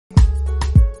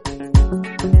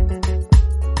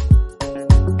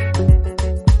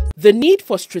The need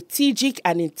for strategic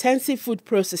and intensive food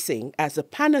processing as a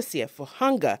panacea for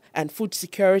hunger and food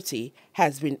security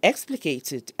has been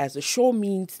explicated as a sure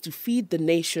means to feed the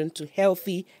nation to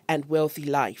healthy and wealthy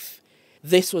life.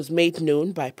 This was made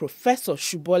known by Professor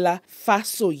Subuola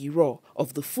Fasoyiro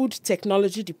of the Food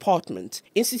Technology Department,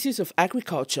 Institute of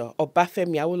Agriculture,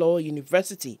 Obafemi Awolowo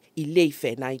University,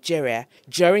 Ile-Ife, Nigeria,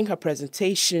 during her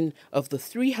presentation of the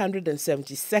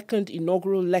 372nd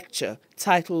Inaugural Lecture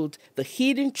titled The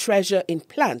Hidden Treasure in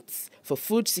Plants for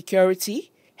Food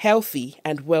Security, Healthy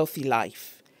and Wealthy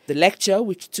Life. The lecture,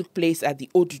 which took place at the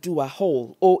Oduduwa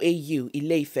Hall, OAU,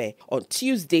 Ile-Ife, on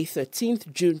Tuesday,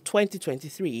 13th June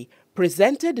 2023,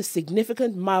 presented a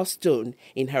significant milestone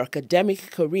in her academic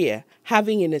career,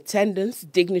 having in attendance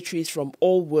dignitaries from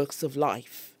all walks of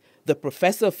life. The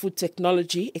professor of food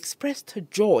technology expressed her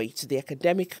joy to the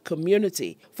academic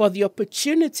community for the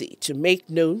opportunity to make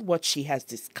known what she has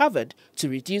discovered to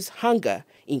reduce hunger,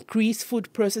 increase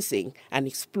food processing, and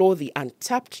explore the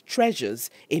untapped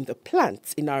treasures in the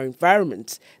plants in our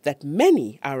environment that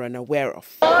many are unaware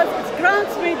of. It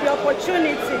grants me the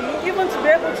opportunity even to be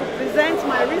able to present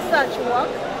my research work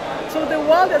to the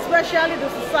world, especially the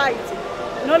society.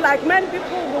 Like many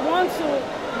people will want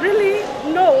to really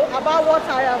know about what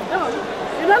I have done.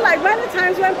 Like many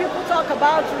times when people talk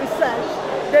about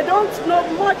research, they don't know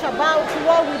much about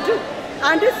what we do.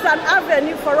 And this is an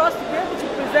avenue for us to be able to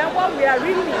present what we are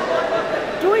really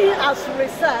doing as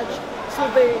research to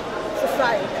the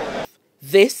society.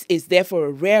 This is therefore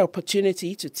a rare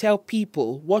opportunity to tell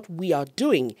people what we are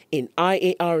doing in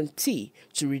IART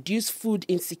to reduce food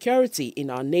insecurity in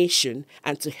our nation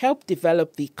and to help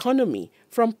develop the economy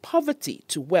from poverty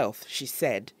to wealth, she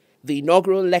said. The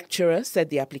inaugural lecturer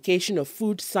said the application of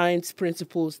food science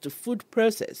principles to food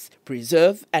process,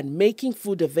 preserve, and making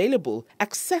food available,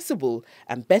 accessible,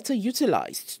 and better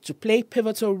utilized to play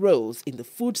pivotal roles in the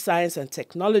food science and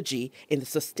technology in the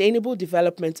sustainable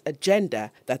development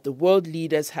agenda that the world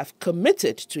leaders have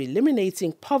committed to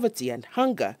eliminating poverty and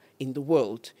hunger in the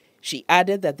world. She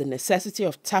added that the necessity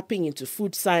of tapping into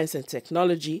food science and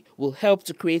technology will help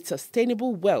to create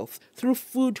sustainable wealth through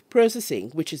food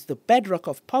processing, which is the bedrock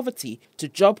of poverty to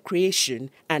job creation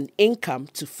and income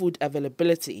to food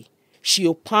availability. She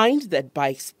opined that by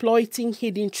exploiting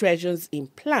hidden treasures in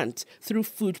plants through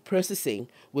food processing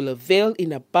will avail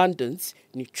in abundance,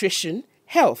 nutrition,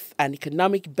 health, and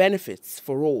economic benefits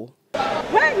for all.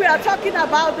 When we are talking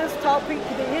about this topic,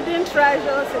 the hidden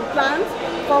treasures in plants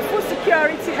for food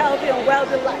security, healthy and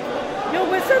wealthy life, you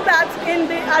will see that in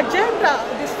the agenda,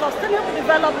 the Sustainable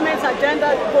Development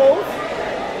Agenda goals,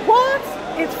 what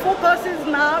it focuses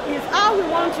now is how we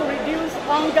want to reduce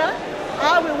hunger,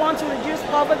 how we want to reduce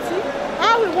poverty,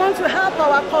 how we want to help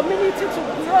our community to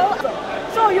grow.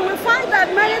 So you will find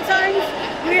that many times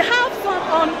we have some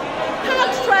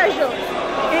untapped treasures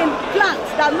in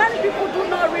plants that many people do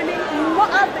not really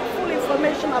have the full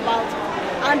information about.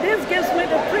 And this gives me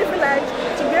the privilege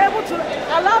to be able to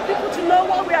allow people to know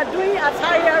what we are doing at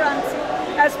IART,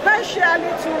 especially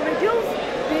to reduce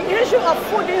the issue of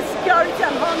food insecurity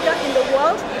and hunger in the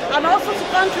world, and also to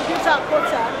contribute our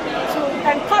quota to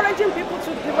encouraging people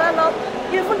to develop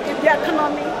even in the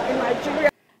economy in Nigeria.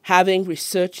 Having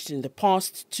researched in the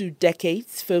past 2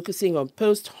 decades focusing on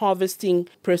post-harvesting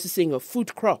processing of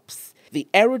food crops, the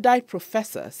erudite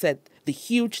professor said the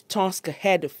huge task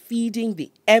ahead of feeding the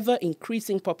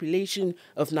ever-increasing population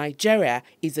of Nigeria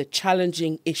is a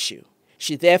challenging issue.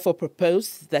 She therefore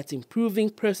proposed that improving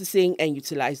processing and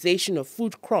utilization of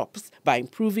food crops by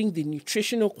improving the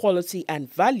nutritional quality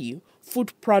and value,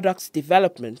 food products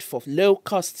development for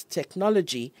low-cost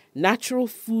technology, natural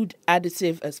food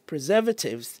additive as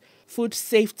preservatives, food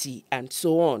safety, and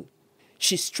so on.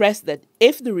 She stressed that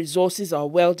if the resources are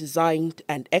well designed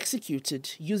and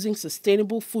executed using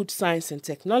sustainable food science and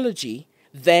technology,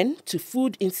 then to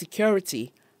food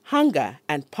insecurity, hunger,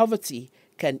 and poverty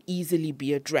can easily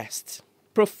be addressed.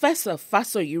 Professor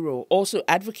Fasoyiro also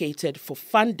advocated for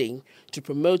funding to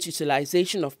promote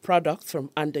utilization of products from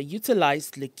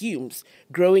underutilized legumes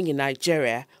growing in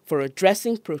Nigeria for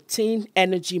addressing protein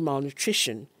energy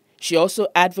malnutrition. She also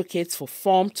advocates for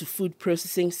farm-to-food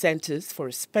processing centers for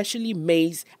especially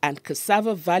maize and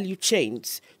cassava value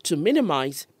chains to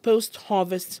minimize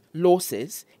post-harvest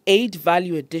losses, aid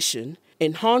value addition,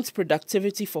 enhance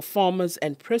productivity for farmers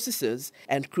and processors,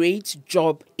 and create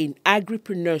jobs in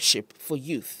agripreneurship for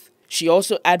youth. She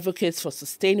also advocates for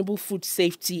sustainable food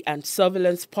safety and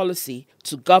surveillance policy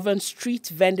to govern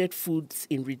street-vended foods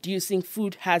in reducing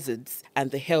food hazards and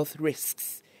the health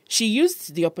risks. She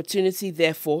used the opportunity,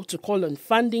 therefore, to call on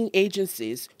funding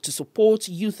agencies to support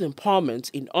youth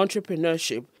empowerment in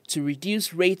entrepreneurship to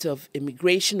reduce rate of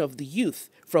immigration of the youth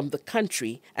from the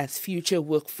country as future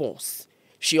workforce.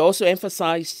 She also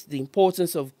emphasized the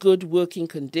importance of good working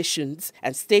conditions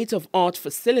and state-of-art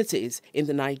facilities in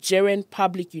the Nigerian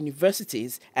public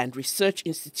universities and research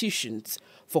institutions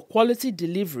for quality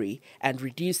delivery and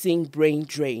reducing brain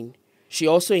drain. She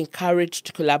also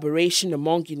encouraged collaboration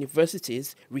among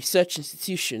universities, research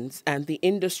institutions, and the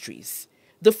industries.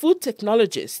 The food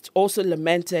technologist also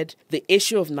lamented the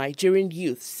issue of Nigerian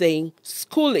youth, saying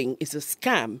schooling is a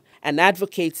scam, and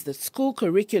advocates that school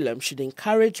curriculum should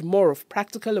encourage more of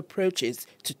practical approaches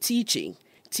to teaching,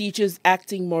 teachers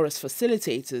acting more as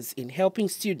facilitators in helping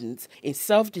students in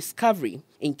self-discovery,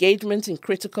 engagement in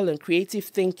critical and creative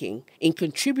thinking, in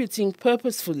contributing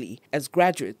purposefully as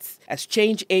graduates, as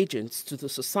change agents to the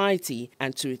society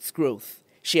and to its growth.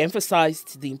 She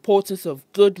emphasized the importance of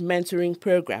good mentoring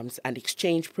programs and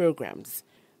exchange programs.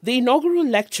 The inaugural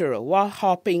lecturer, while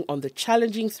harping on the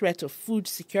challenging threat of food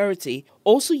security,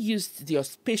 also used the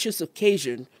auspicious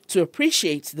occasion to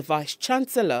appreciate the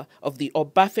Vice-Chancellor of the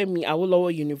Obafemi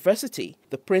Awolowo University,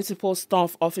 the principal,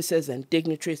 staff officers and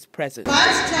dignitaries present.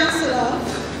 Vice-Chancellor,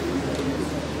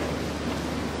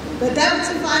 the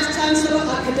Deputy Vice-Chancellor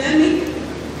Academic,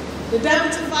 the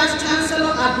Deputy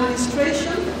Vice-Chancellor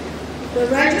Administration, the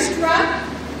Registrar,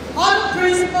 all the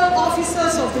principal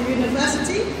officers of the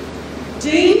university,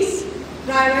 deans,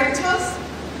 directors,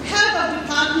 head of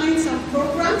departments and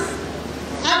programs,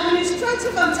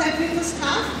 administrative and technical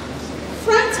staff,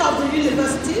 friends of the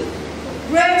university,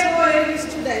 great OAU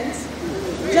students,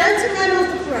 gentlemen of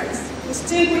the press,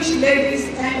 distinguished ladies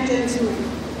and gentlemen.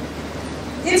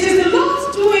 It is the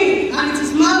Lord's doing and it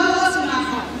is marvelous in our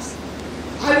hearts.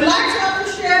 I would like to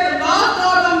appreciate the Lord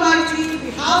God Almighty,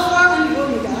 the Alpha and the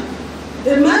Omega,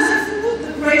 the merciful,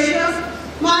 the gracious,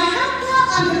 my helper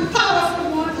and the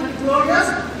powerful one and glorious,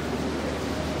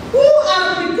 who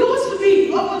have been good to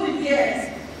me over the years,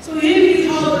 to him be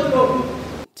all the glory.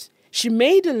 She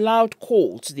made a loud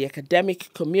call to the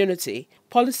academic community,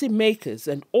 policymakers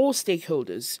and all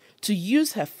stakeholders to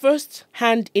use her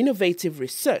first-hand innovative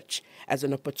research as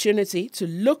an opportunity to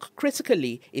look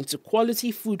critically into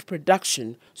quality food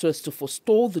production so as to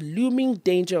forestall the looming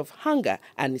danger of hunger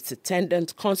and its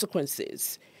attendant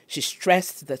consequences. She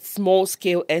stressed that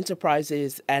small-scale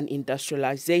enterprises and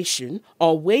industrialization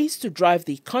are ways to drive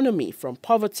the economy from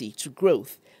poverty to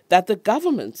growth, that the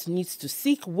government needs to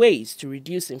seek ways to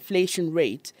reduce inflation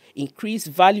rate, increase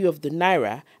value of the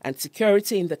naira, and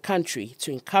security in the country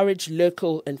to encourage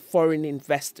local and foreign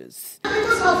investors.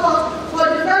 For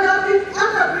developing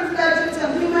underprivileged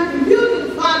and women in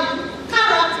building value,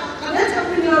 character, and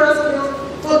entrepreneurial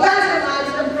skills for better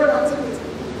lives and productivity.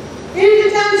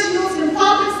 Indigent youth in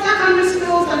public secondary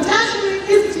schools and tertiary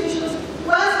institutions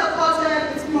were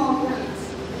supported with small grants.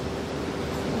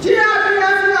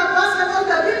 GRBF ambassadors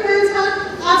that we mentored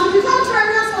and to become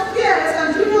trainers of peers and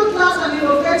junior class and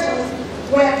innovators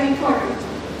were encouraged.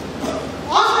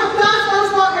 Also, platforms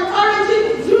for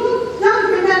encouraging youth, young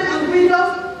women and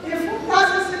widows in food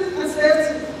processing and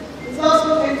safety is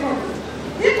also encouraged.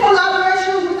 In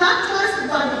collaboration with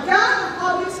actors by the girls of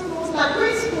public schools like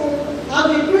Green School have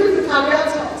been doing the career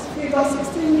talks, figure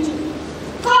 16.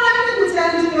 Currently with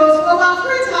NGOs, over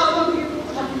 3,000 people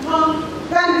have become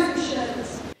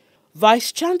beneficiaries.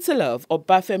 Vice-Chancellor of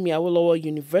Obafemi Awolowo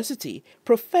University,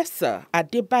 Professor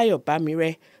Adebayo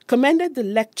Bamire, commended the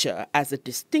lecture as a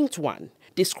distinct one,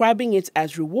 describing it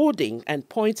as rewarding and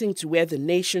pointing to where the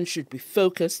nation should be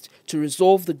focused to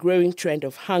resolve the growing trend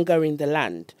of hunger in the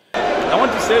land. I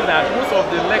want to say that most of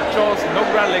the lectures,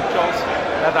 inaugural lectures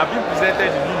that have been presented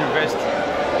in university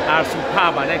are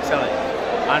superb and excellent,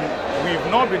 and we've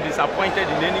not been disappointed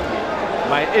in any way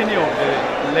by any of the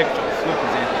lectures we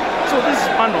presented. So this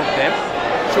is one of them,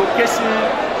 showcasing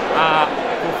a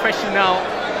professional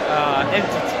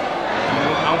entity,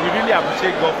 and we really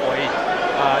appreciate God for it.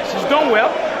 She's done well,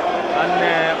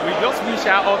 and we just wish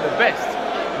her all the best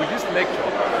with this lecture.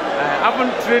 I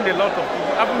haven't trained a lot of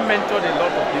people, I haven't mentored a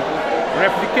lot of people,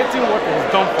 replicating what was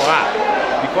done for her,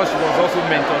 because she was also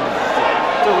mentored in this thing.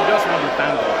 So we just want to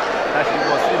thank God that she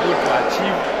was able to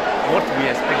achieve what we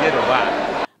expected of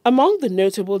her. Among the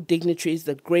notable dignitaries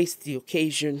that graced the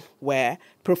occasion were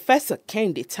Professor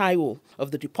Kende Taiwo of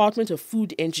the Department of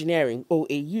Food Engineering,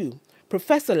 OAU,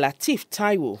 Professor Latif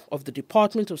Taiwo of the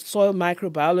Department of Soil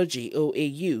Microbiology,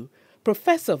 OAU,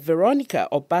 Professor Veronica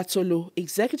Obatolo,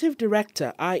 Executive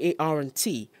Director,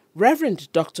 IART,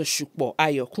 Reverend Dr. Shukbo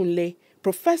Ayokunle,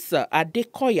 Professor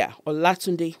Adekoya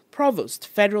Olatunde, Provost,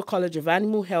 Federal College of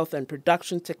Animal Health and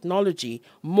Production Technology,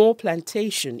 Mo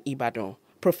Plantation, Ibadan,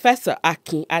 Professor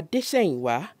Akin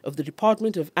Adeseyiwa of the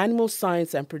Department of Animal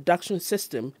Science and Production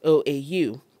System,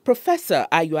 OAU, Professor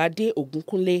Ayoade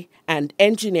Ogunkunle and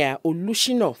engineer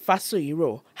Olushino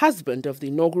Fasoyiro, husband of the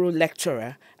inaugural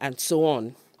lecturer, and so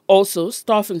on. Also,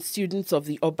 staff and students of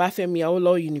the Obafemi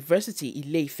Awolowo University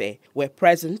Ile-Ife were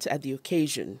present at the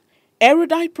occasion.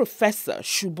 Erudite Professor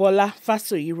Subuola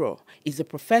Fasoyiro is a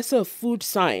professor of food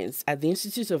science at the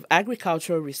Institute of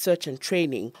Agricultural Research and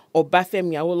Training,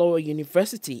 Obafemi Awolowo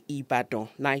University, Ibadan,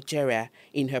 Nigeria.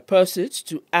 In her pursuit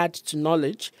to add to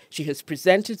knowledge, she has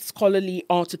presented scholarly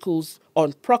articles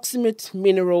on proximate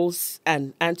minerals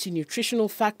and anti-nutritional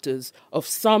factors of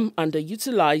some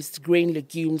underutilized grain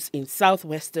legumes in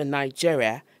southwestern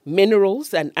Nigeria,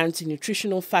 minerals and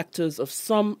anti-nutritional factors of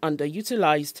some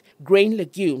underutilized grain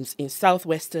legumes in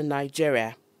southwestern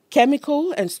Nigeria,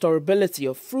 chemical and storability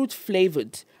of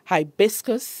fruit-flavored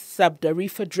hibiscus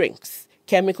sabdarifa drinks,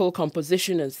 chemical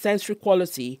composition and sensory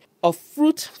quality of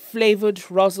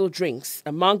fruit-flavored rosal drinks,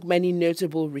 among many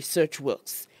notable research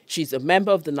works. She's a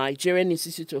member of the Nigerian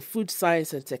Institute of Food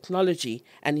Science and Technology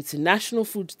and International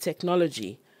Food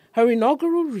Technology. Her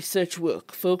inaugural research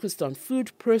work focused on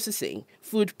food processing,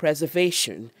 food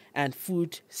preservation, and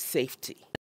food safety.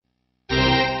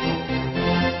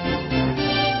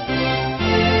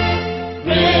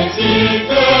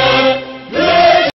 Ready